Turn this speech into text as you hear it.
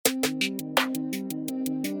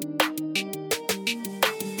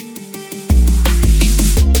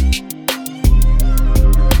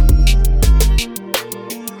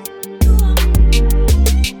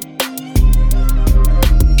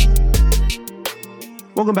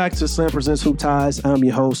Welcome back to Slam Presents Hoop Ties. I'm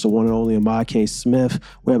your host, the one and only Ahmad K. Smith.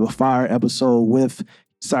 We have a fire episode with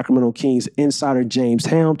Sacramento Kings insider James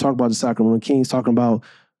Ham, talking about the Sacramento Kings, talking about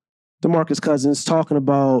DeMarcus Cousins, talking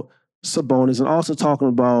about Sabonis, and also talking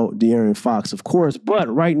about De'Aaron Fox, of course.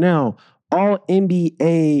 But right now, all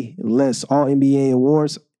NBA lists, all NBA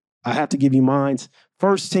awards, I have to give you mine.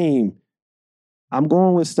 First team, I'm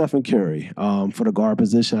going with Stephen Curry for the guard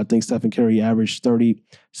position. I think Stephen Curry averaged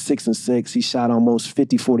 36 and 6. He shot almost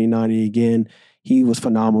 50, 40, 90 again. He was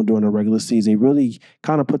phenomenal during the regular season. He really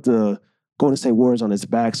kind of put the Golden State Warriors on his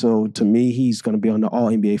back. So to me, he's going to be on the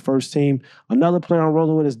All-NBA first team. Another player I'm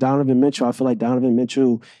rolling with is Donovan Mitchell. I feel like Donovan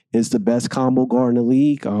Mitchell is the best combo guard in the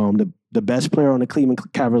league, the best player on the Cleveland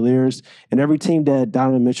Cavaliers. And every team that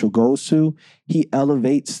Donovan Mitchell goes to, he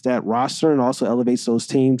elevates that roster and also elevates those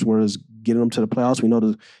teams, whereas getting them to the playoffs. We know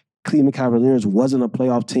the Cleveland Cavaliers wasn't a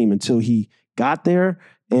playoff team until he got there,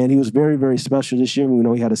 and he was very, very special this year. We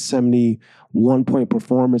know he had a 71-point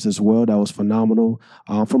performance as well. That was phenomenal.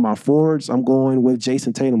 For my forwards, I'm going with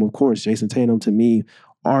Jason Tatum, of course. Jason Tatum, to me,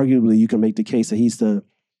 arguably, you can make the case that he's the,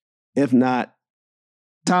 if not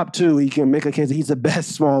top two, you can make a case that he's the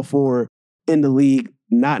best small forward in the league,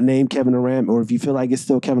 not named Kevin Durant, or if you feel like it's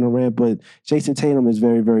still Kevin Durant, but Jason Tatum is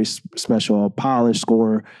very, very special, a polished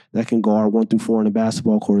scorer that can guard 1 through 4 in the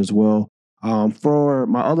basketball court as well. For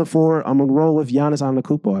my other four, I'm going to roll with Giannis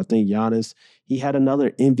Antetokounmpo. I think Giannis, he had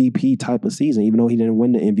another MVP type of season, even though he didn't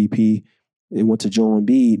win the MVP. It went to Joel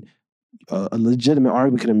Embiid. A legitimate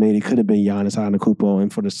argument could have made it could have been Giannis Antetokounmpo.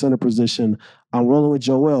 And for the center position, I'm rolling with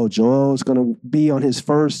Joel. Joel is going to be on his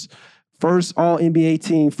first All-NBA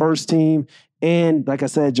team, first team. And like I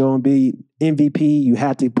said, Joel Embiid, MVP, you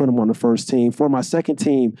had to put him on the first team. For my second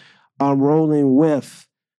team, I'm rolling with,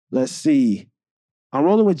 I'm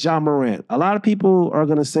rolling with Ja Morant. A lot of people are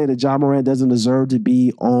going to say that Ja Morant doesn't deserve to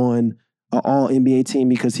be on an All-NBA team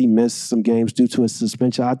because he missed some games due to a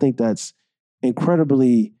suspension. I think that's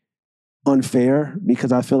incredibly unfair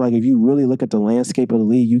because I feel like if you really look at the landscape of the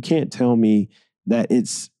league, you can't tell me that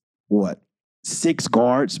it's, 6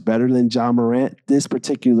 guards better than Ja Morant this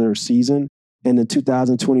particular season. In the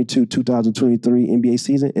 2022-2023 NBA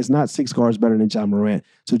season, it's not 6 guards better than Ja Morant.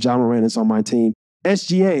 So Ja Morant is on my team.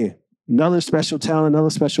 SGA, another special talent,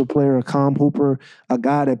 another special player, a calm hooper, a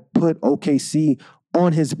guy that put OKC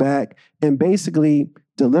on his back and basically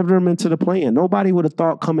delivered him into the play-in. Nobody would have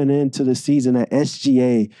thought coming into the season that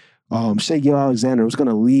SGA, Shai Gilgeous-Alexander was going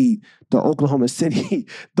to lead the Oklahoma City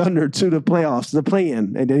Thunder to the playoffs, the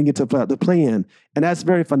play-in, and didn't get to the play-in. And that's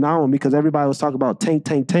very phenomenal because everybody was talking about tank.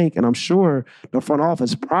 And I'm sure the front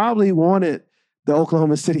office probably wanted the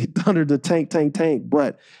Oklahoma City Thunder to tank.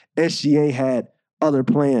 But SGA had other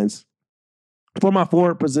plans. For my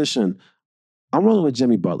forward position, I'm rolling with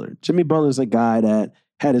Jimmy Butler. Jimmy Butler is a guy that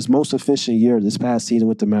had his most efficient year this past season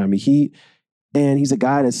with the Miami Heat. And he's a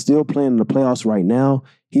guy that's still playing in the playoffs right now.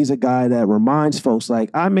 He's a guy that reminds folks, like,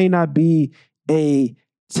 I may not be a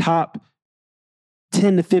top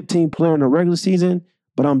 10 to 15 player in the regular season,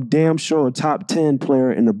 but I'm damn sure a top 10 player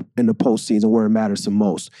in the postseason where it matters the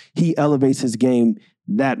most. He elevates his game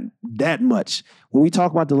that much. When we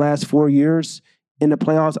talk about the last 4 years in the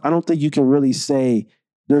playoffs, I don't think you can really say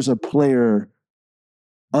there's a player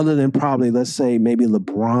other than probably, let's say, maybe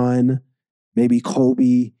LeBron, maybe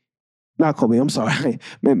Kobe. Not Kobe, I'm sorry.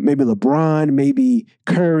 Maybe LeBron, maybe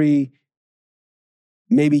Curry,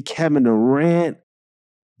 maybe Kevin Durant.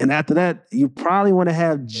 And after that, you probably want to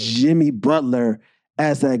have Jimmy Butler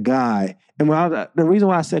as that guy. And the reason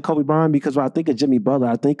why I said Kobe Bryant, because when I think of Jimmy Butler,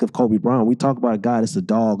 I think of Kobe Bryant. We talk about a guy that's a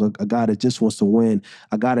dog, a guy that just wants to win,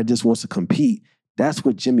 a guy that just wants to compete. That's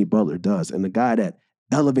what Jimmy Butler does. And the guy that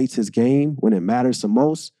elevates his game when it matters the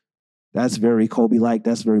most, that's very Kobe-like.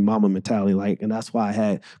 That's very Mamba mentality-like. And that's why I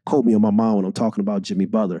had Kobe in my mind when I'm talking about Jimmy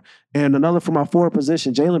Butler. And another for my forward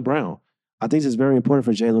position, Jaylen Brown. I think it's very important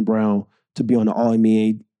for Jaylen Brown to be on the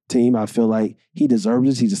All-NBA team. I feel like he deserves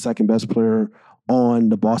it. He's the second best player on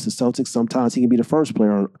the Boston Celtics. Sometimes he can be the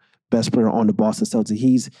best player on the Boston Celtics.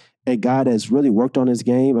 He's a guy that's really worked on his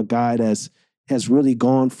game, a guy that's has really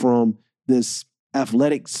gone from this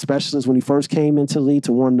athletic specialist when he first came into the league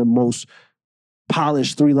to one of the most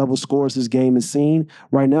polished 3-level scorers this game has seen.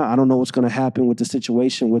 Right now, I don't know what's going to happen with the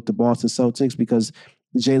situation with the Boston Celtics because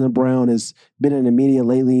Jaylen Brown has been in the media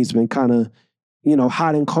lately. He's been kind of,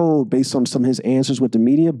 hot and cold based on some of his answers with the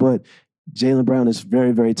media, but Jaylen Brown is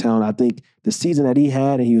very, very talented. I think the season that he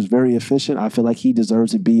had, and he was very efficient, I feel like he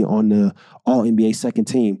deserves to be on the All-NBA second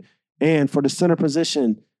team. And for the center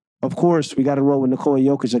position, of course, we got to roll with Nikola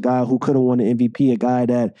Jokic, a guy who could have won the MVP, a guy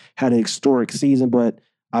that had an historic season, but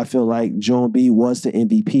I feel like Joel Embiid was the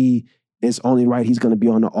MVP it's only right he's going to be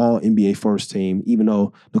on the All-NBA first team, even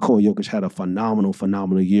though Nikola Jokic had a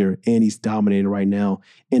phenomenal year, and he's dominating right now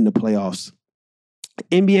in the playoffs.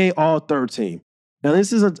 NBA All-Third Team. Now,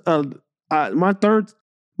 this is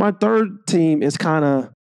my third team is kind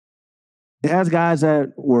of, it has guys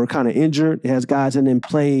that were kind of injured. It has guys that didn't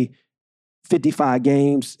play 55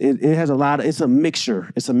 games. It has it's a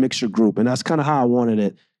mixture. It's a mixture group, and that's kind of how I wanted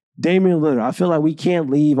it. Damian Lillard, I feel like we can't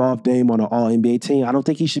leave off Dame on an All-NBA team. I don't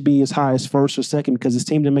think he should be as high as first or second because his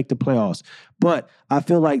team didn't make the playoffs. But I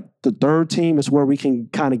feel like the third team is where we can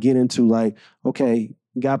kind of get into like, okay,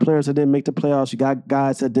 you got players that didn't make the playoffs. You got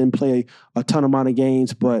guys that didn't play a ton amount of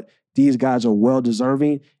games, but these guys are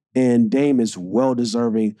well-deserving, and Dame is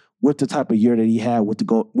well-deserving with the type of year that he had with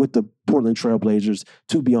the Portland Trailblazers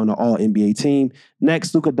to be on the All-NBA team.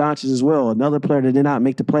 Next, Luka Doncic as well, another player that did not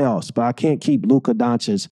make the playoffs, but I can't keep Luka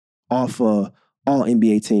Doncic off a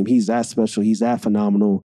All-NBA team. He's that special. He's that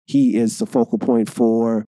phenomenal. He is the focal point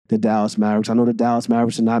for the Dallas Mavericks. I know the Dallas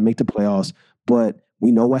Mavericks did not make the playoffs, but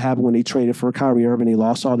we know what happened when they traded for Kyrie Irving. They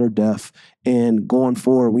lost all their depth. And going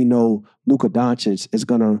forward, we know Luka Doncic is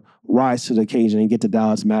going to rise to the occasion and get the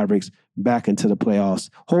Dallas Mavericks back into the playoffs.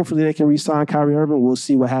 Hopefully they can re-sign Kyrie Irving. We'll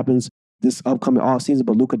see what happens this upcoming offseason,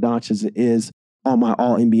 but Luka Doncic is on my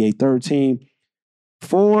All-NBA third team.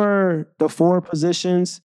 For the forward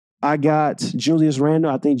positions, I got Julius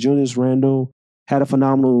Randle. I think Julius Randle had a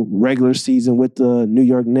phenomenal regular season with the New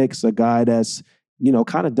York Knicks, a guy that's,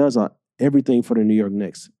 kind of does everything for the New York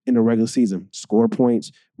Knicks in the regular season. Score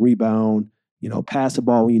points, rebound, pass the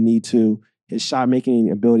ball when you need to. His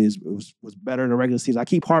shot-making ability was better in the regular season. I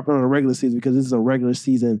keep harping on the regular season because this is a regular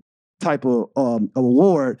season type of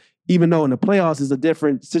award, even though in the playoffs is a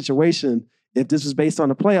different situation. If this was based on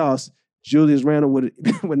the playoffs, Julius Randle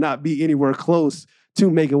would not be anywhere close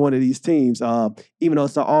to making one of these teams, even though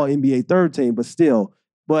it's the All-NBA third team, but still.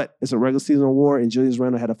 But it's a regular season award, and Julius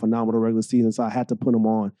Randle had a phenomenal regular season, so I had to put him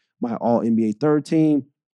on my All-NBA third team.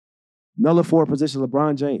 Another forward position,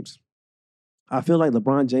 LeBron James. I feel like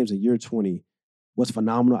LeBron James in year 20 was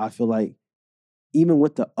phenomenal. I feel like even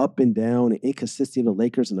with the up and down and inconsistency of the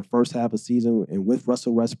Lakers in the first half of the season, and with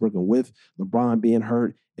Russell Westbrook and with LeBron being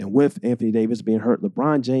hurt and with Anthony Davis being hurt,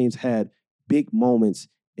 LeBron James had big moments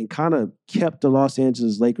and kind of kept the Los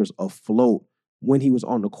Angeles Lakers afloat when he was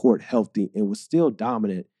on the court healthy and was still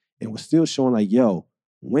dominant and was still showing like, yo,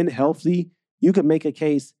 when healthy, you could make a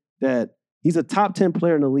case that he's a top 10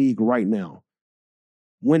 player in the league right now.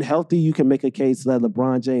 When healthy, you can make a case that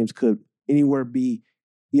LeBron James could anywhere be,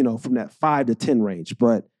 from that 5 to 10 range.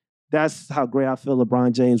 But that's how great I feel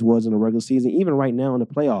LeBron James was in the regular season. Even right now in the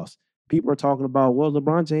playoffs, people are talking about, well,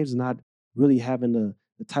 LeBron James is not really having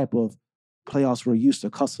the type of playoffs we're used to,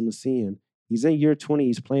 accustomed to seeing. He's in year 20.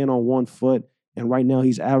 He's playing on one foot. And right now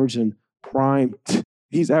he's averaging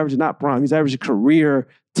he's averaging career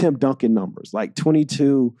Tim Duncan numbers, like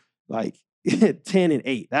 22, like 10 and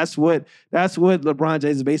 8. That's what LeBron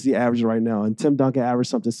James is basically averaging right now. And Tim Duncan averaged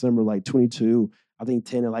something similar, like 22, I think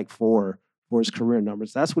 10 and like 4 for his career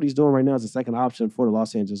numbers. That's what he's doing right now as a second option for the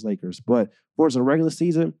Los Angeles Lakers. But for the regular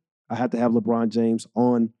season, I had to have LeBron James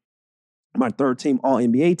on my third team,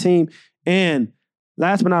 All-NBA team. And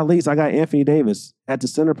last but not least, I got Anthony Davis at the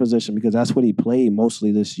center position because that's what he played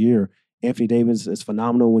mostly this year. Anthony Davis is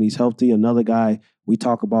phenomenal when he's healthy. Another guy we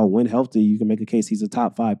talk about when healthy, you can make a case he's a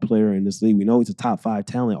top 5 player in this league. We know he's a top 5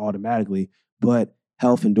 talent automatically, but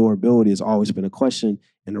health and durability has always been a question.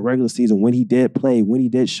 In the regular season, when he did play, when he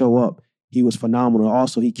did show up, he was phenomenal.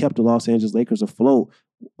 Also, he kept the Los Angeles Lakers afloat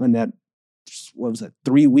in that,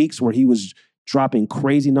 3 weeks where he was dropping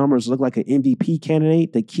crazy numbers, looked like an MVP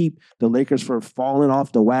candidate to keep the Lakers from falling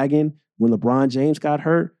off the wagon when LeBron James got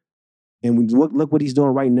hurt. And we look what he's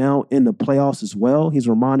doing right now in the playoffs as well. He's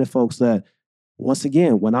reminding folks that, once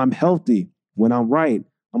again, when I'm healthy, when I'm right,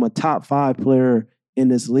 I'm a top 5 player in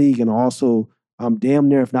this league. And also, I'm damn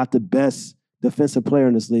near, if not the best defensive player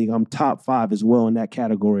in this league. I'm top 5 as well in that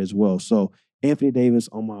category as well. So Anthony Davis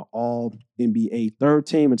on my All-NBA third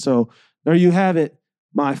team. And so there you have it.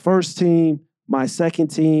 My first team, my second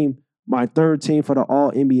team, my third team for the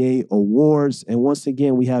All-NBA awards. And once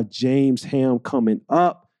again, we have James Ham coming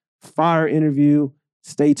up. Fire interview.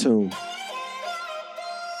 Stay tuned.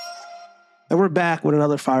 And we're back with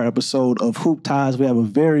another fire episode of Hoop Ties. We have a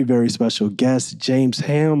very, very special guest, James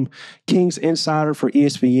Ham, Kings insider for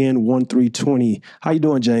ESPN 1320. How you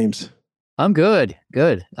doing, James? I'm good.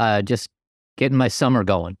 Just getting my summer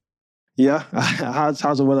going. Yeah?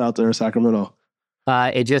 How's the weather out there in Sacramento?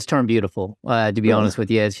 It just turned beautiful, to be honest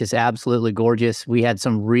with you. It's just absolutely gorgeous. We had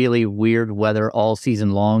some really weird weather all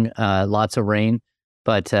season long, lots of rain.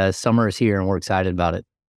 But summer is here, and we're excited about it.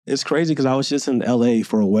 It's crazy because I was just in LA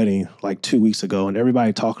for a wedding like 2 weeks ago, and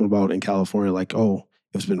everybody talking about in California, like, oh,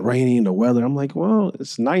 it's been raining, the weather. I'm like, well,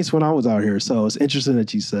 it's nice when I was out here. So it's interesting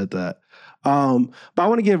that you said that. But I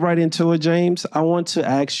want to get right into it, James. I want to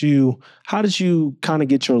ask you, how did you kind of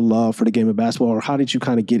get your love for the game of basketball, or how did you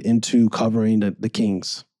kind of get into covering the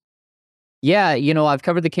Kings? Yeah, I've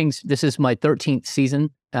covered the Kings. This is my 13th season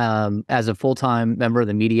as a full-time member of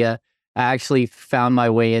the media. I actually found my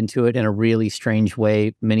way into it in a really strange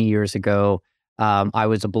way many years ago. I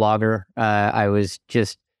was a blogger.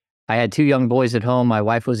 I had two young boys at home. My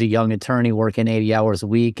wife was a young attorney working 80 hours a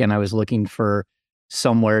week, and I was looking for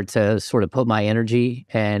somewhere to sort of put my energy.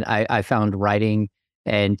 And I found writing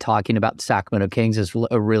and talking about the Sacramento Kings is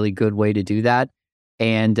a really good way to do that.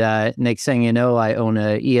 And next thing you know, I own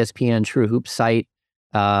a ESPN True Hoop site.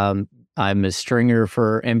 I'm a stringer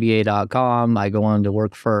for NBA.com. I go on to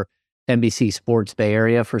work for NBC Sports Bay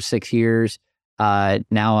Area for 6 years.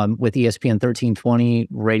 Now I'm with ESPN 1320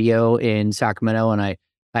 radio in Sacramento, and I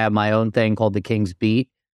have my own thing called the Kings Beat.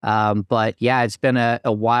 But yeah, it's been a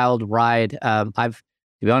wild ride. To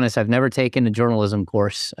be honest, I've never taken a journalism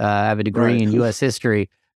course. I have a degree Right. in U.S. history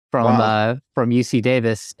Wow. from UC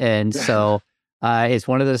Davis, and so it's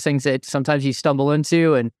one of those things that sometimes you stumble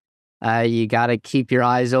into, and you got to keep your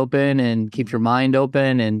eyes open and keep your mind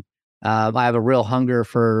open. And I have a real hunger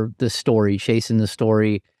for the story, chasing the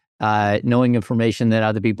story, knowing information that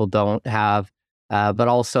other people don't have. But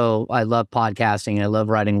also, I love podcasting. I love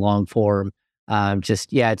writing long form.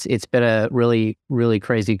 It's been a really, really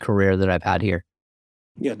crazy career that I've had here.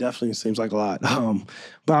 Yeah, definitely seems like a lot.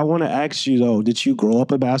 But I want to ask you though, did you grow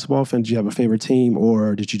up a basketball fan? Did you have a favorite team,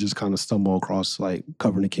 or did you just kind of stumble across like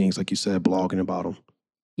covering the Kings, like you said, blogging about them?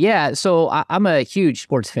 Yeah, so I'm a huge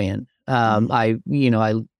sports fan. Hmm. I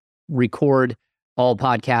record all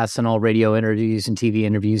podcasts and all radio interviews and TV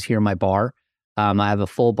interviews here in my bar. I have a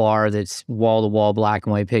full bar that's wall to wall black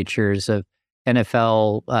and white pictures of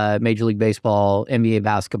NFL, Major League Baseball, NBA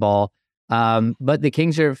basketball. But the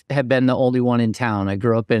Kings have been the only one in town. I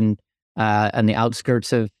grew up on the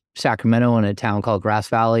outskirts of Sacramento in a town called Grass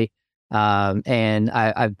Valley, and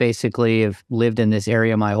I've basically have lived in this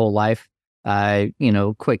area my whole life.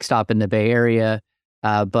 Quick stop in the Bay Area.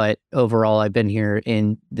 But overall, I've been here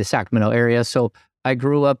in the Sacramento area. So I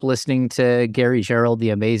grew up listening to Gary Gerald,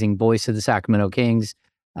 the amazing voice of the Sacramento Kings,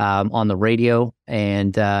 on the radio.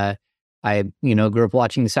 And I grew up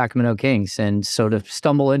watching the Sacramento Kings. And so to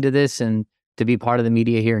stumble into this and to be part of the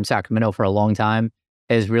media here in Sacramento for a long time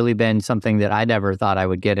has really been something that I never thought I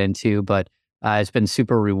would get into. But it's been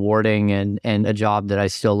super rewarding and a job that I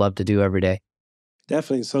still love to do every day.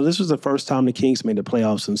 Definitely. So this was the first time the Kings made the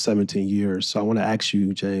playoffs in 17 years. So I want to ask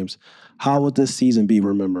you, James, how would this season be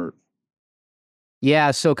remembered?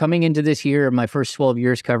 Yeah, so coming into this year, my first 12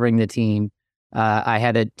 years covering the team,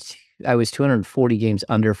 I was 240 games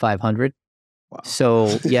under 500. Wow.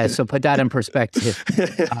 So yeah, so put that in perspective.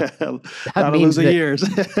 Uh, A that lot of means losing that years.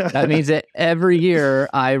 that means that every year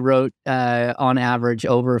I wrote on average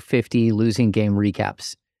over 50 losing game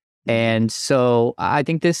recaps. Mhm. And so I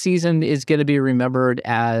think this season is going to be remembered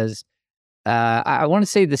as I want to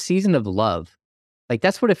say the season of love. Like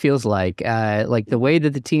that's what it feels like the way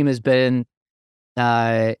that the team has been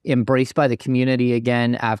embraced by the community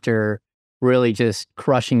again after really just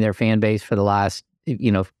crushing their fan base for the last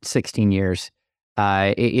 16 years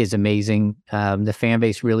is amazing. The fan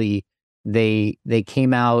base really they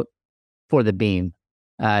came out for the beam.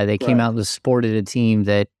 They came Right. out and supported a team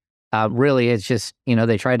that really is just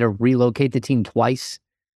they tried to relocate the team twice.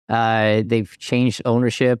 They've changed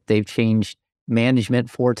ownership. They've changed management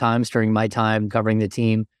 4 times during my time covering the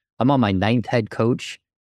team. I'm on my ninth head coach.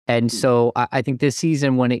 And Mm. so I think this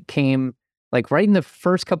season, when it came, like right in the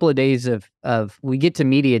first couple of days of we get to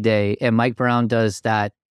media day, and Mike Brown does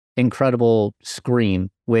that incredible scream,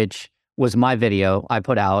 which was my video I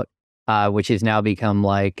put out, which has now become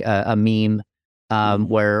like a meme, Mhm.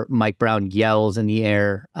 where Mike Brown yells in the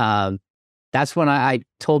air. That's when I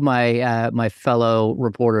told my fellow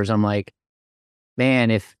reporters, I'm like,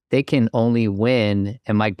 man, if they can only win,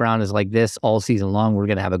 and Mike Brown is like this all season long, we're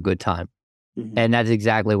gonna have a good time. Mhm. And that's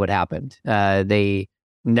exactly what happened. They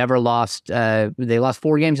never lost. They lost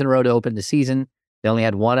 4 games in a row to open the season. They only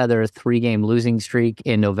had one other 3-game losing streak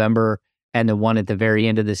in November, and the one at the very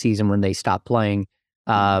end of the season when they stopped playing.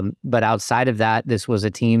 Mhm. But outside of that, this was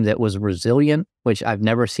a team that was resilient, which I've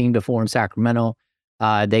never seen before in Sacramento.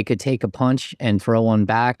 They could take a punch and throw one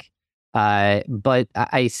back. But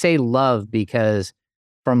I say love because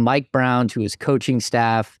from Mike Brown to his coaching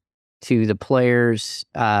staff to the players,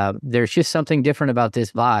 there's just something different about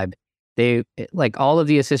this vibe. Like all of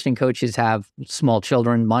the assistant coaches have small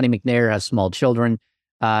children. Monty McNair has small children.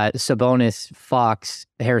 Sabonis, Fox,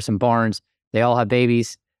 Harrison Barnes, they all have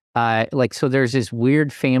babies. So there's this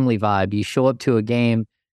weird family vibe. You show up to a game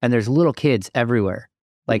and there's little kids everywhere.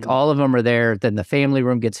 Like all of them are there. Then the family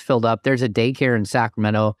room gets filled up. There's a daycare in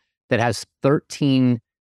Sacramento that has 13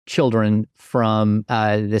 children from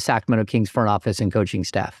the Sacramento Kings front office and coaching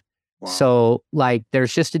staff. Wow. So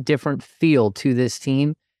there's just a different feel to this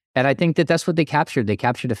team. And I think that that's what they captured. They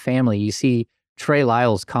captured a family. You see Trey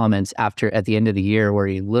Lyles' comments at the end of the year where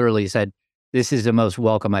he literally said, "This is the most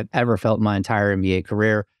welcome I've ever felt in my entire NBA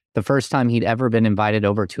career." The first time he'd ever been invited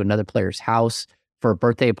over to another player's house for a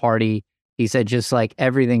birthday party. He said just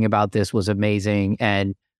everything about this was amazing.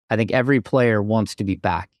 And I think every player wants to be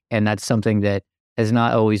back. And that's something that has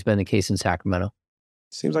not always been the case in Sacramento.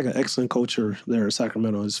 Seems like an excellent culture there in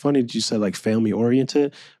Sacramento. It's funny that you said family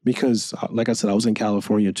oriented because like I said, I was in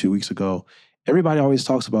California 2 weeks ago. Everybody always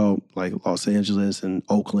talks about Los Angeles and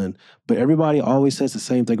Oakland, but everybody always says the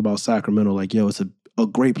same thing about Sacramento. It's a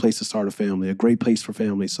great place to start a family, a great place for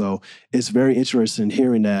family. So it's very interesting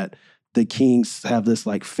hearing that the Kings have this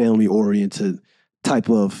family-oriented type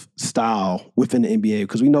of style within the NBA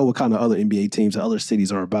because we know what kind of other NBA teams and other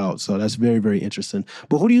cities are about. So that's very, very interesting.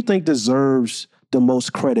 But who do you think deserves the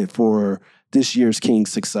most credit for this year's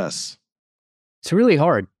Kings success? It's really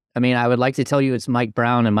hard. I mean, I would like to tell you it's Mike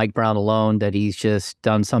Brown and Mike Brown alone, that he's just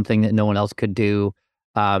done something that no one else could do.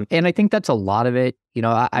 And I think that's a lot of it.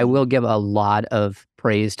 I will give a lot of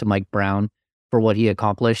praise to Mike Brown for what he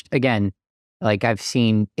accomplished. Again, I've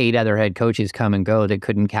seen 8 other head coaches come and go that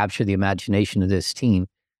couldn't capture the imagination of this team.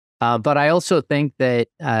 But I also think that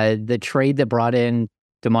the trade that brought in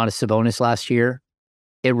Domantas Sabonis last year,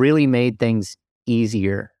 it really made things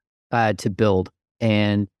easier to build.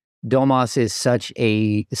 And Domas is such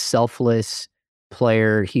a selfless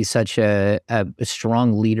player. He's such a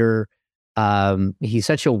strong leader. He's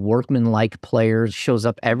such a workman-like player. Shows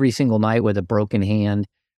up every single night with a broken hand,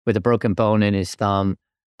 with a broken bone in his thumb.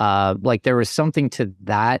 There was something to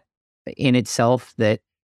that in itself that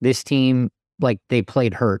this team, they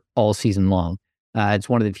played hurt all season long. It's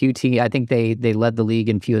one of the few teams, I think they led the league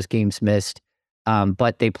in fewest games missed,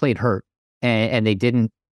 but they played hurt and they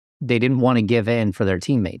didn't want to give in for their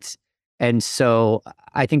teammates. And so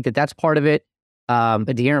I think that that's part of it.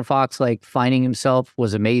 De'Aaron Fox, finding himself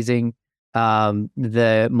was amazing.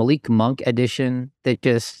 The Malik Monk addition that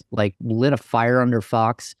just lit a fire under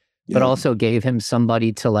Fox, but also gave him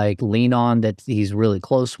somebody to lean on that he's really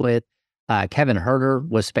close with. Kevin Huerter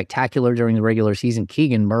was spectacular during the regular season.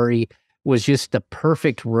 Keegan Murray was just the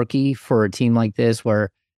perfect rookie for a team like this where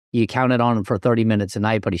you counted on him for 30 minutes a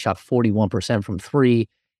night, but he shot 41% from 3.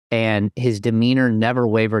 And his demeanor never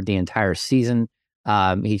wavered the entire season.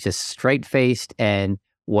 He's just straight-faced, and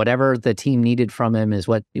whatever the team needed from him is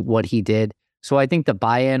what he did. So I think the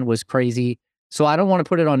buy-in was crazy. So I don't want to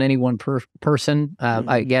put it on any one person.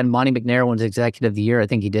 Again, Monty McNair wins Executive of the Year. I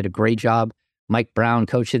think he did a great job. Mike Brown,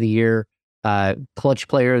 Coach of the Year, Clutch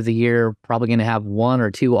Player of the Year, probably going to have 1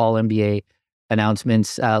 or 2 All-NBA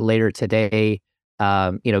announcements later today.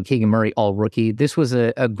 Keegan Murray, All-Rookie. This was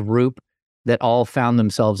a group that all found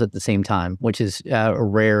themselves at the same time, which is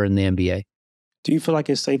rare in the NBA. Do you feel like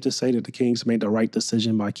it's safe to say that the Kings made the right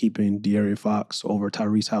decision by keeping De'Aaron Fox over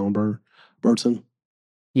Tyrese Halliburton?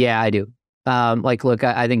 Yeah, I do. Look,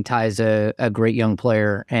 I think Ty's a great young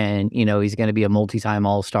player, and he's going to be a multi-time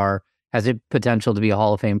All-Star, has the potential to be a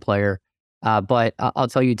Hall of Fame player. But I'll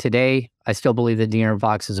tell you today, I still believe that De'Aaron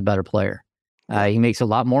Fox is a better player. He makes a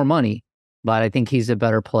lot more money, but I think he's a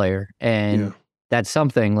better player, and that's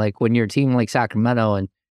something when you're a team like Sacramento and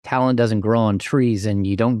talent doesn't grow on trees and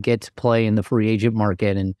you don't get to play in the free agent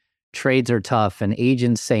market and trades are tough and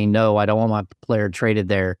agents say, no, I don't want my player traded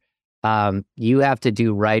there. You have to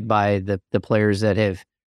do right by the players that have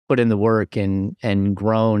put in the work and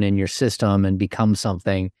grown in your system and become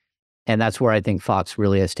something. And that's where I think Fox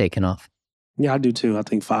really has taken off. Yeah, I do too. I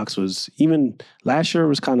think Fox was, even last year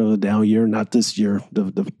was kind of a down year, not this year,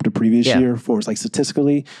 the previous year for us,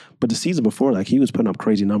 statistically, but the season before, he was putting up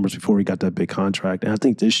crazy numbers before he got that big contract. And I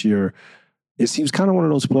think this year, he was kind of one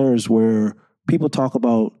of those players where people talk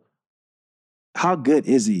about how good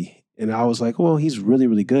is he? And I was like, well, he's really,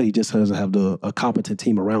 really good. He just doesn't have a competent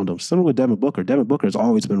team around him. Similar with Devin Booker. Devin Booker has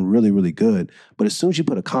always been really, really good. But as soon as you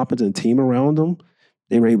put a competent team around him,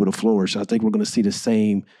 they were able to flourish. I think we're going to see the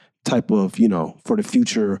same type of, for the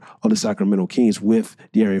future of the Sacramento Kings with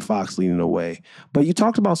De'Aaron Fox leading the way. But you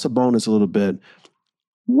talked about Sabonis a little bit.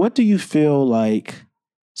 What do you feel like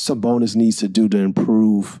Sabonis needs to do to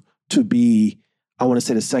improve to be I want to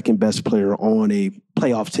say the second best player on a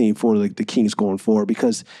playoff team for the Kings going forward,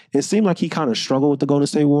 because it seemed like he kind of struggled with the Golden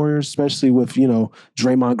State Warriors, especially with,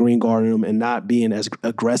 Draymond Green guarding him and not being as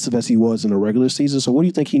aggressive as he was in the regular season. So what do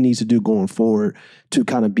you think he needs to do going forward to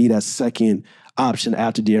kind of be that second option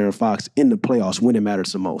after De'Aaron Fox in the playoffs when it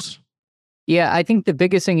matters the most? Yeah, I think the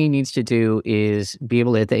biggest thing he needs to do is be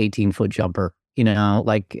able to hit the 18-foot jumper.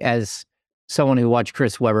 Like as someone who watched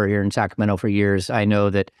Chris Webber here in Sacramento for years, I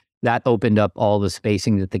know that opened up all the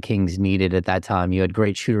spacing that the Kings needed at that time. You had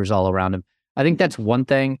great shooters all around him. I think that's one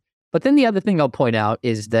thing. But then the other thing I'll point out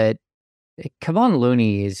is that Kevon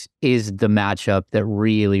Looney is the matchup that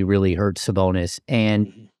really, really hurts Sabonis.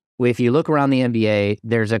 And if you look around the NBA,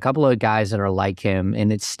 there's a couple of guys that are like him,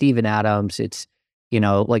 and it's Steven Adams. It's,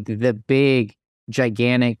 like the big,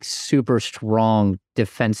 gigantic, super strong,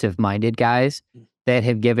 defensive-minded guys that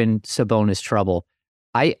have given Sabonis trouble.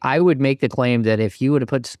 I would make the claim that if you would have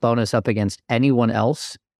put Sabonis up against anyone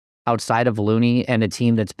else outside of Looney and a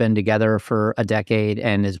team that's been together for a decade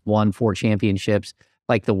and has won 4 championships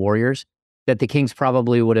like the Warriors, that the Kings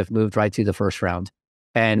probably would have moved right through the first round.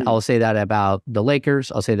 And I'll say that about the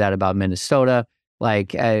Lakers. I'll say that about Minnesota.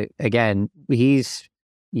 Like, again, he's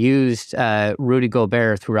used Rudy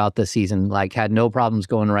Gobert throughout the season, like had no problems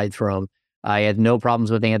going right through him. I had no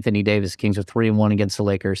problems with Anthony Davis. Kings are 3-1 against the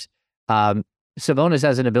Lakers. Sabonis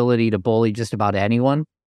has an ability to bully just about anyone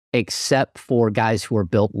except for guys who are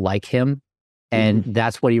built like him. And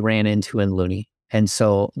that's what he ran into in Looney. And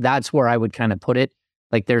so that's where I would kind of put it.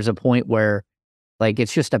 Like there's a point where like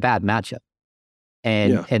it's just a bad matchup.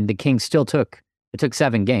 And the Kings still took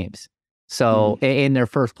 7 games. So in their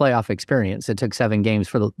first playoff experience, it took 7 games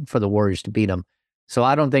for the Warriors to beat them. So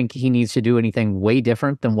I don't think he needs to do anything way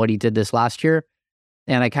different than what he did this last year.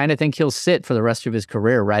 And I kind of think he'll sit for the rest of his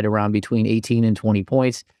career right around between 18 and 20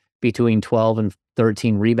 points, between 12 and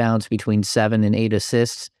 13 rebounds, between 7 and 8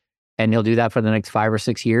 assists. And he'll do that for the next 5 or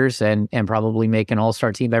 6 years and probably make an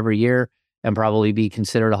all-star team every year and probably be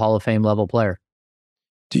considered a Hall of Fame level player.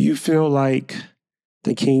 Do you feel like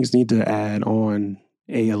the Kings need to add on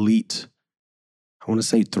a elite, I want to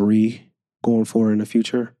say 3 going forward in the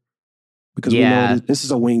future? Because we know this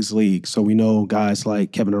is a wings league, so we know guys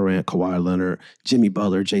like Kevin Durant, Kawhi Leonard, Jimmy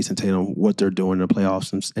Butler, Jason Tatum, what they're doing in the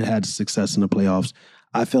playoffs and had success in the playoffs.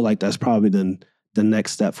 I feel like that's probably the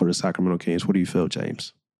next step for the Sacramento Kings. What do you feel,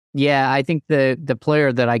 James? Yeah, I think the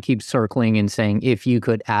player that I keep circling and saying, if you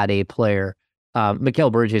could add a player,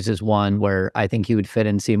 Mikal Bridges is one where I think he would fit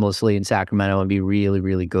in seamlessly in Sacramento and be really,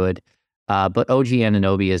 really good. But OG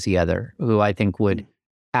Anunoby is the other, who I think would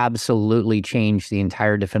absolutely change the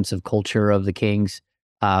entire defensive culture of the Kings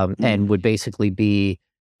and would basically be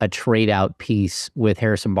a trade-out piece with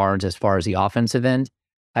Harrison Barnes as far as the offensive end.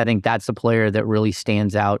 I think that's the player that really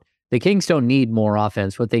stands out. The Kings don't need more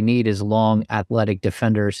offense. What they need is long, athletic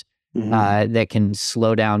defenders that can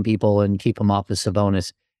slow down people and keep them off of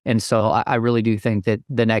Sabonis. And so I really do think that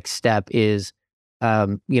the next step is, a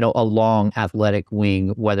long athletic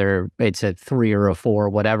wing, whether it's a 3 or a 4,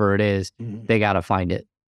 whatever it is, they got to find it.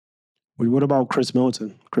 What about Chris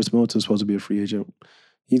Middleton? Chris Middleton's supposed to be a free agent.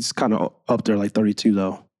 He's kind of up there, like 32,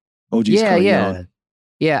 though. OG's kind of young.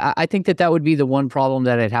 Yeah, I think that would be the one problem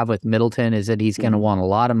that I'd have with Middleton is that he's going to want a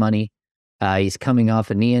lot of money. He's coming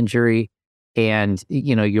off a knee injury, and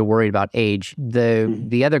you're worried about age.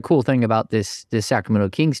 The other cool thing about this Sacramento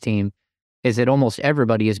Kings team is that almost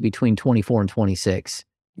everybody is between 24 and 26.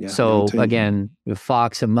 Yeah, so again,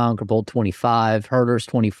 Fox and Monk are both 25. Herter's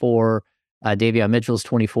 24. Davion Mitchell's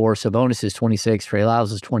 24. Sabonis is 26. Trey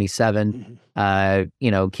Lyles is 27.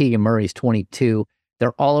 Keegan Murray's 22.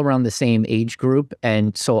 They're all around the same age group.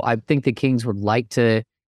 And so I think the Kings would like to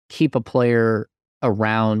keep a player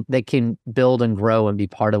around that can build and grow and be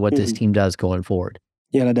part of what this team does going forward.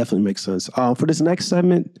 Yeah, that definitely makes sense. For this next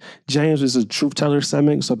segment, James, is a truth teller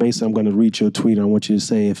segment. So basically, I'm going to read your tweet. I want you to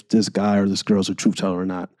say if this guy or this girl's a truth teller or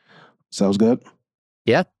not. Sounds good?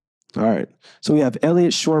 Yeah. All right. So we have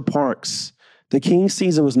Elliot Shore Parks. The Kings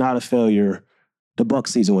season was not a failure. The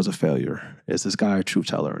Bucks season was a failure. Is this guy a truth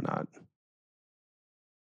teller or not?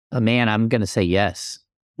 Man, I'm going to say yes.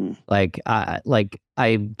 I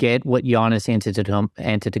get what Giannis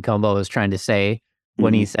Antetokounmpo is trying to say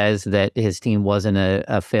when he says that his team wasn't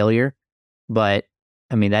a failure. But,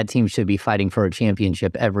 I mean, that team should be fighting for a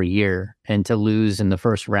championship every year. And to lose in the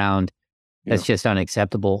first round, that's just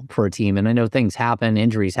unacceptable for a team. And I know things happen,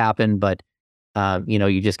 injuries happen, but,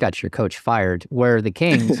 you just got your coach fired. Where the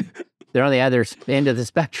Kings, they're on the other end of the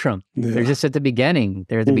spectrum. Yeah. They're just at the beginning.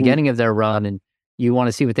 They're at the beginning of their run, and you want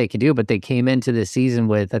to see what they can do. But they came into this season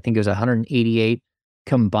with, I think it was 188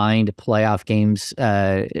 combined playoff games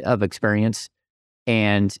of experience.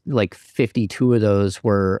 and like 52 of those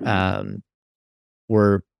were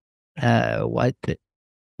what?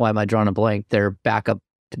 Why am I drawing a blank? Their backup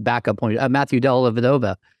point, Matthew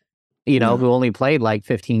Dellavedova, who only played like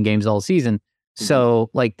 15 games all season. So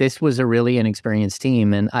like this was a really inexperienced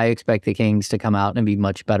team, and I expect the Kings to come out and be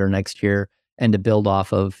much better next year and to build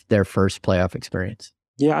off of their first playoff experience.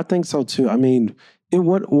 Yeah, I think so too. I mean,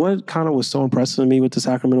 what kind of was so impressive to me with the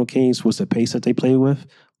Sacramento Kings was the pace that they played with,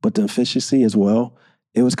 but the efficiency as well.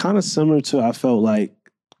 It was kind of similar to, I felt like,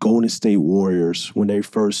 Golden State Warriors when they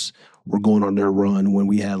first were going on their run, when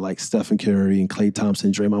we had like Stephen Curry and Klay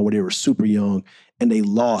Thompson, Draymond, where they were super young and they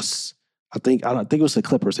lost. I think it was the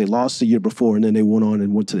Clippers. They lost the year before and then they went on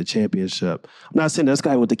and went to the championship. I'm not saying that's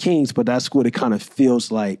guy with the Kings, but that's what it kind of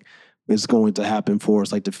feels like is going to happen for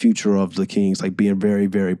us, like the future of the Kings, like being very,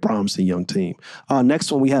 very promising young team.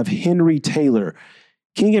 Next one, we have Henry Taylor.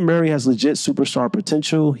 Keegan Murray has legit superstar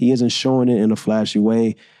potential. He isn't showing it in a flashy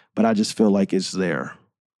way, but I just feel like it's there.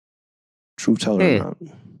 Truth teller or not.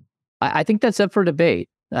 I think that's up for debate.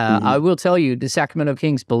 I will tell you, the Sacramento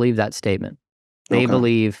Kings believe that statement. They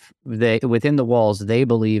believe that within the walls, they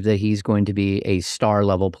believe that he's going to be a star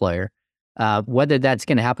level player. Whether that's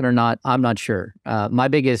going to happen or not, I'm not sure. My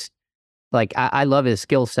biggest, I love his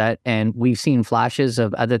skill set, and we've seen flashes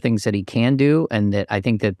of other things that he can do, and that I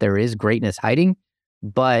think that there is greatness hiding.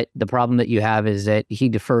 But the problem that you have is that he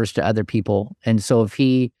defers to other people. And so if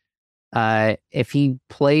he listens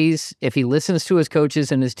to his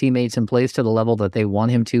coaches and his teammates and plays to the level that they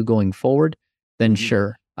want him to going forward, then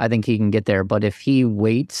sure, I think he can get there. But if he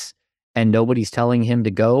waits and nobody's telling him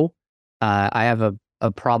to go, I have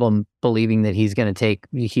a problem believing that he's going to take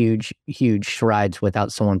huge, huge strides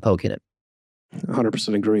without someone poking it.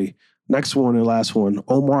 100% agree. Next one and last one,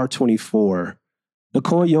 Omar 24.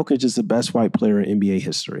 Nikola Jokic is the best white player in NBA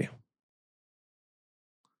history.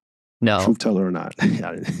 No. Truth teller or not? I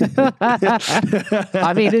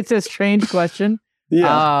mean, it's a strange question.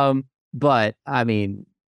 Yeah. But I mean,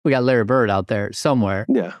 we got Larry Bird out there somewhere.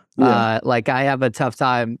 Yeah. I have a tough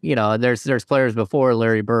time. There's players before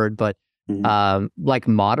Larry Bird, but like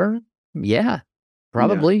modern, yeah,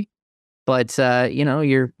 probably. Yeah. But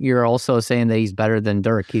you're also saying that he's better than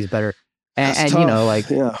Dirk. He's better, and I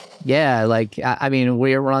mean,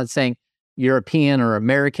 we're not saying European or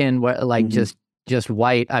American, just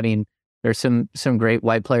white. I mean, there's some great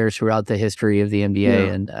white players throughout the history of the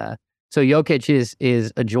NBA, and so Jokic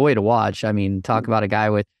is a joy to watch. I mean, talk about a guy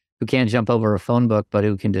who can't jump over a phone book, but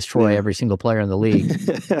who can destroy every single player in the league.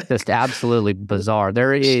 Just absolutely bizarre.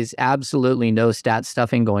 There is absolutely no stat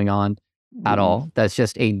stuffing going on at all. That's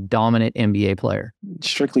just a dominant NBA player.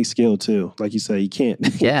 Strictly skill too. Like you say, he can't.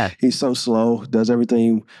 Yeah. He's so slow, does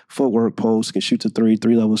everything, footwork, post, can shoot the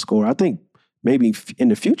three-level score. I think maybe in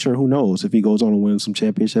the future, who knows if he goes on to win some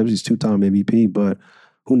championships. He's 2-time MVP, but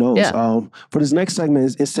who knows? Yeah. For this next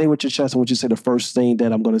segment, is say with your chest, and what you say the first thing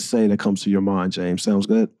that I'm going to say that comes to your mind, James. Sounds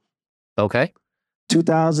good? Okay.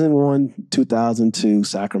 2001, 2002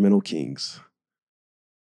 Sacramento Kings.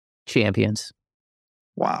 Champions.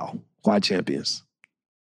 Wow. Why champions?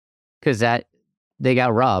 Because they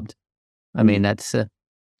got robbed. I mean, that's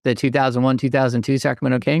the 2001, 2002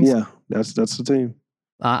 Sacramento Kings. Yeah, that's the team.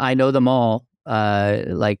 I know them all.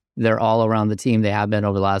 They're all around the team. They have been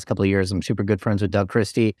over the last couple of years. I'm super good friends with Doug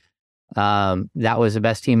Christie. That was the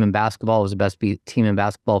best team in basketball. It was the best team in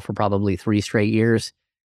basketball for probably 3 straight years.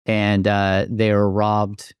 And they were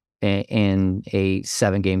robbed in a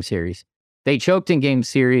 7-game series. They choked in game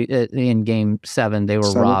 7. They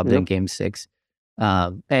were robbed in game 6.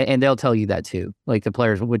 And they'll tell you that too. Like the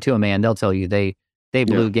players to a man, they'll tell you they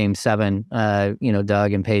blew game 7. Doug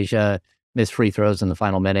and Peja missed free throws in the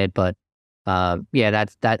final minute. But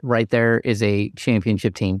that right there is a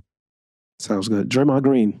championship team. Sounds good. Draymond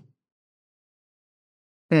Green.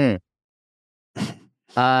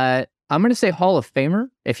 I'm going to say Hall of Famer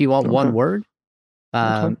if you want one word.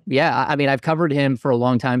 Yeah, I mean, I've covered him for a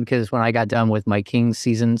long time because when I got done with my Kings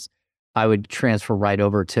seasons, I would transfer right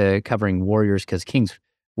over to covering Warriors because Kings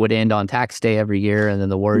would end on tax day every year and then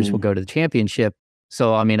the Warriors would go to the championship.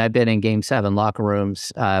 So, I mean, I've been in game 7 locker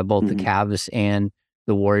rooms, both the Cavs and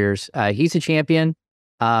the Warriors. He's a champion.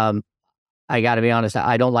 I got to be honest,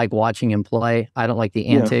 I don't like watching him play. I don't like the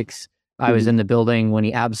antics. I was in the building when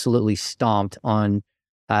he absolutely stomped on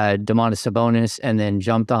Domantas Sabonis and then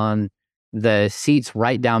jumped on the seats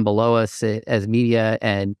right down below us as media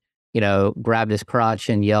and, grabbed his crotch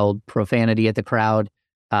and yelled profanity at the crowd.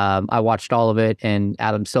 I watched all of it and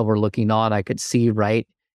Adam Silver looking on, I could see right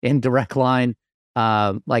in direct line.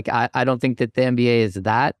 I don't think that the NBA is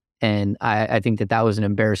that. And I think that was an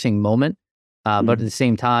embarrassing moment. But at the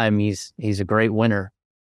same time, he's a great winner.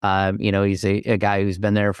 He's a guy who's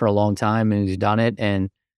been there for a long time and who's done it. And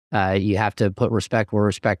you have to put respect where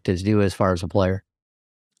respect is due as far as a player.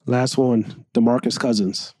 Last one, DeMarcus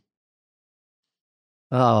Cousins.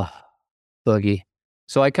 Oh, Boogie.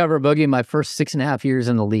 So I covered Boogie my first 6.5 years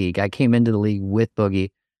in the league. I came into the league with Boogie.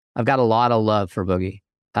 I've got a lot of love for Boogie.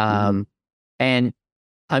 And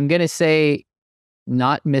I'm going to say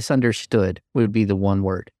not misunderstood would be the one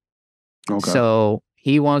word. Okay. So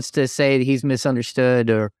he wants to say that he's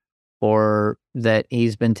misunderstood or that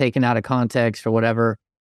he's been taken out of context or whatever.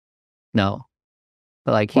 No.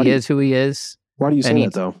 Like, he is who he is. Why do you say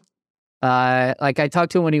that, though? Like, I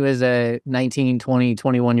talked to him when he was a 19, 20,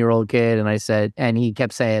 21-year-old kid, and he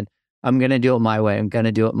kept saying, I'm going to do it my way. I'm going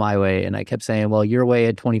to do it my way. And I kept saying, well, your way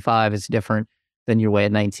at 25 is different than your way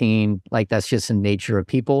at 19. Like, that's just the nature of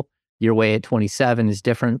people. Your way at 27 is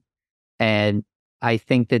different. And I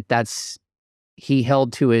think that he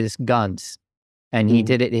held to his guns and he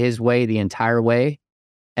did it his way the entire way.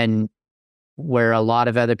 And where a lot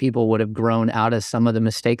of other people would have grown out of some of the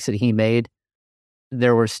mistakes that he made,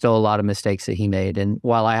 there were still a lot of mistakes that he made. And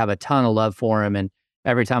while I have a ton of love for him, and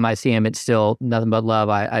every time I see him, it's still nothing but love.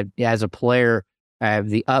 I as a player, I have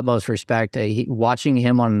the utmost respect. Watching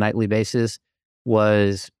him on a nightly basis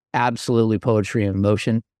was absolutely poetry in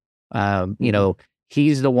motion.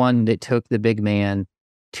 He's the one that took the big man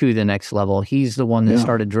to the next level. He's the one that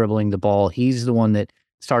started dribbling the ball. He's the one that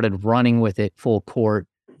started running with it full court.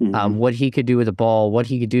 What he could do with the ball, what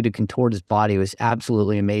he could do to contort his body was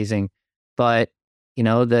absolutely amazing. But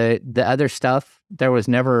the other stuff, there was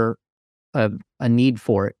never a need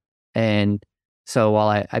for it. And so while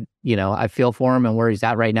I feel for him and where he's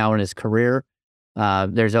at right now in his career,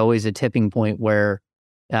 there's always a tipping point where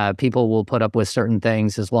people will put up with certain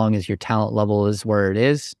things as long as your talent level is where it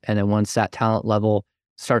is. And then once that talent level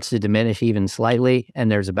starts to diminish even slightly, and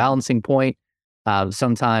there's a balancing point,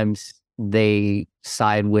 sometimes they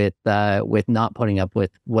side with not putting up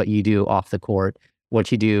with what you do off the court,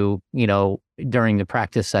 what you do, during the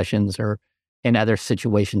practice sessions or in other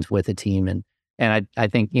situations with a team. And I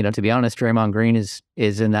think, to be honest, Draymond Green is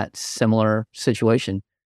in that similar situation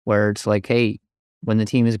where it's like, hey, when the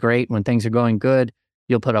team is great, when things are going good,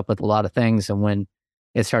 you'll put up with a lot of things. And when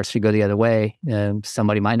it starts to go the other way,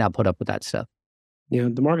 somebody might not put up with that stuff. Yeah,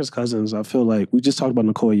 DeMarcus Cousins, I feel like we just talked about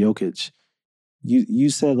Nikola Jokic. You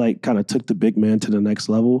said like kind of took the big man to the next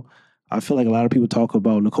level. I feel like a lot of people talk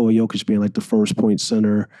about Nikola Jokic being like the first point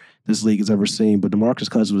center this league has ever seen, but DeMarcus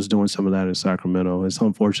Cousins was doing some of that in Sacramento. It's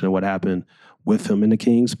unfortunate what happened with him in the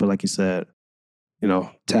Kings, but like you said,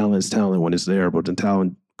 talent is talent when it's there, but then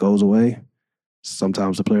talent goes away.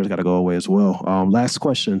 Sometimes the players got to go away as well. Last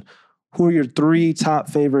question. Who are your 3 top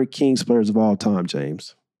favorite Kings players of all time,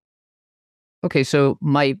 James? Okay, so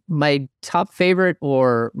my top favorite,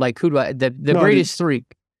 or like who do the greatest 3?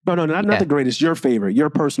 No, not the greatest. Your favorite,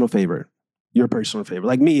 your personal favorite. Your personal favorite.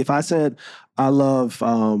 Like me, if I said I love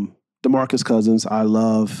DeMarcus Cousins, I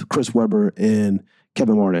love Chris Webber and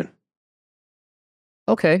Kevin Martin.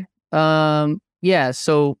 Okay. Yeah,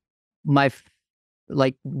 so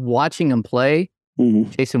like watching him play,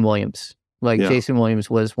 Jason Williams. Jason Williams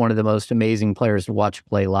was one of the most amazing players to watch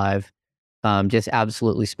play live. Just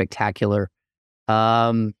absolutely spectacular.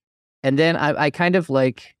 And then I kind of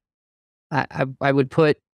like, I would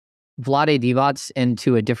put Vlade Divac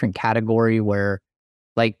into a different category where,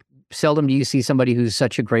 like, seldom do you see somebody who's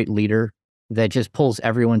such a great leader that just pulls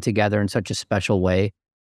everyone together in such a special way.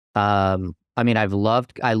 I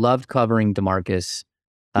loved covering DeMarcus.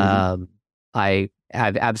 I've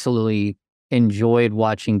absolutely enjoyed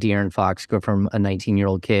watching De'Aaron Fox go from a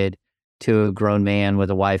 19-year-old kid to a grown man with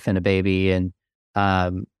a wife and a baby. And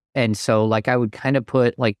so, like, I would kind of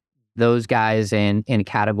put like those guys in a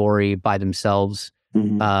category by themselves.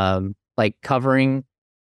 Like covering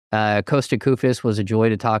Kosta Koufos was a joy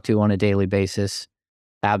to talk to on a daily basis.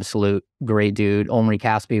 Absolute great dude. Omri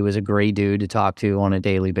Caspi was a great dude to talk to on a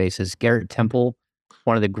daily basis. Garrett Temple,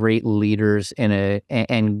 one of the great leaders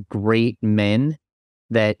and great men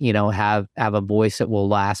that have a voice that will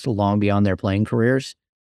last long beyond their playing careers.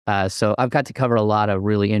 So I've got to cover a lot of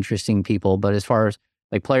really interesting people. But as far as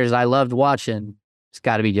like players I loved watching, it's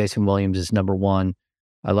got to be Jason Williams is number one.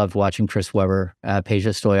 I loved watching Chris Webber.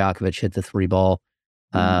 Peja Stojakovic hit the 3 ball.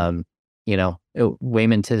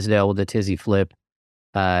 Wayman Tisdale with the Tizzy flip.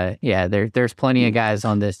 There's plenty of guys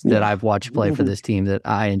on this that I've watched play for this team that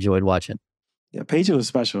I enjoyed watching. Yeah, Peja was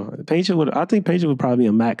special. I think Peja would probably be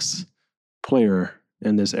a max player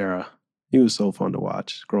in this era. He was so fun to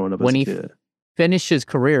watch growing up as a kid. When he finished his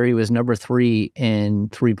career, he was number 3 in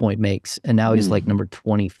 3-point makes, and now he's like number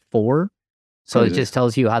 24. So it just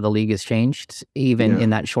tells you how the league has changed, even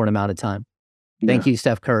in that short amount of time. Thank you,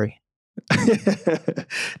 Steph Curry.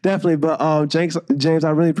 Definitely. But James, I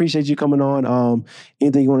really appreciate you coming on.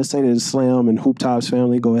 Anything you want to say to the Slam and Hoop Times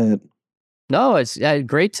family? Go ahead. No, it's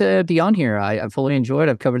great to be on here. I fully enjoyed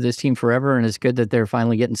it. I've covered this team forever, and it's good that they're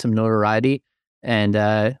finally getting some notoriety. And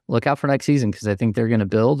look out for next season because I think they're going to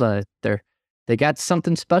build. They got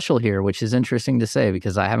something special here, which is interesting to say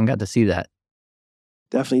because I haven't got to see that.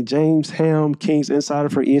 Definitely. James Ham, Kings Insider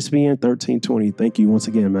for ESPN 1320. Thank you once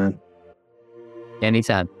again, man.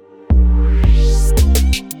 Anytime.